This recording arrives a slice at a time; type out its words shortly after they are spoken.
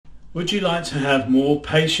Would you like to have more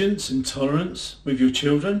patience and tolerance with your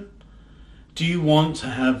children? Do you want to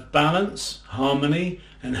have balance, harmony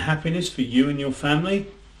and happiness for you and your family?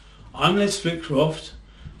 I'm Les Flitcroft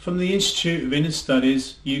from the Institute of Inner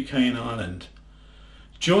Studies UK and Ireland.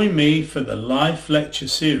 Join me for the live lecture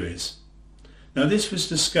series. Now this was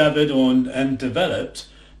discovered and developed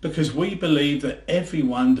because we believe that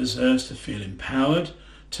everyone deserves to feel empowered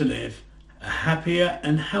to live a happier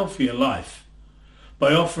and healthier life.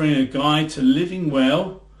 By offering a guide to living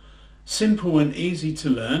well, simple and easy to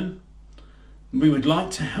learn, we would like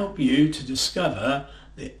to help you to discover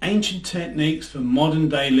the ancient techniques for modern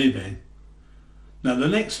day living. Now the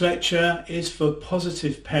next lecture is for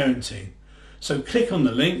positive parenting, so click on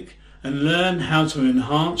the link and learn how to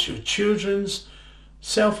enhance your children's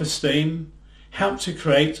self-esteem, help to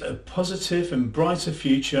create a positive and brighter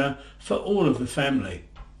future for all of the family.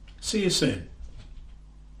 See you soon.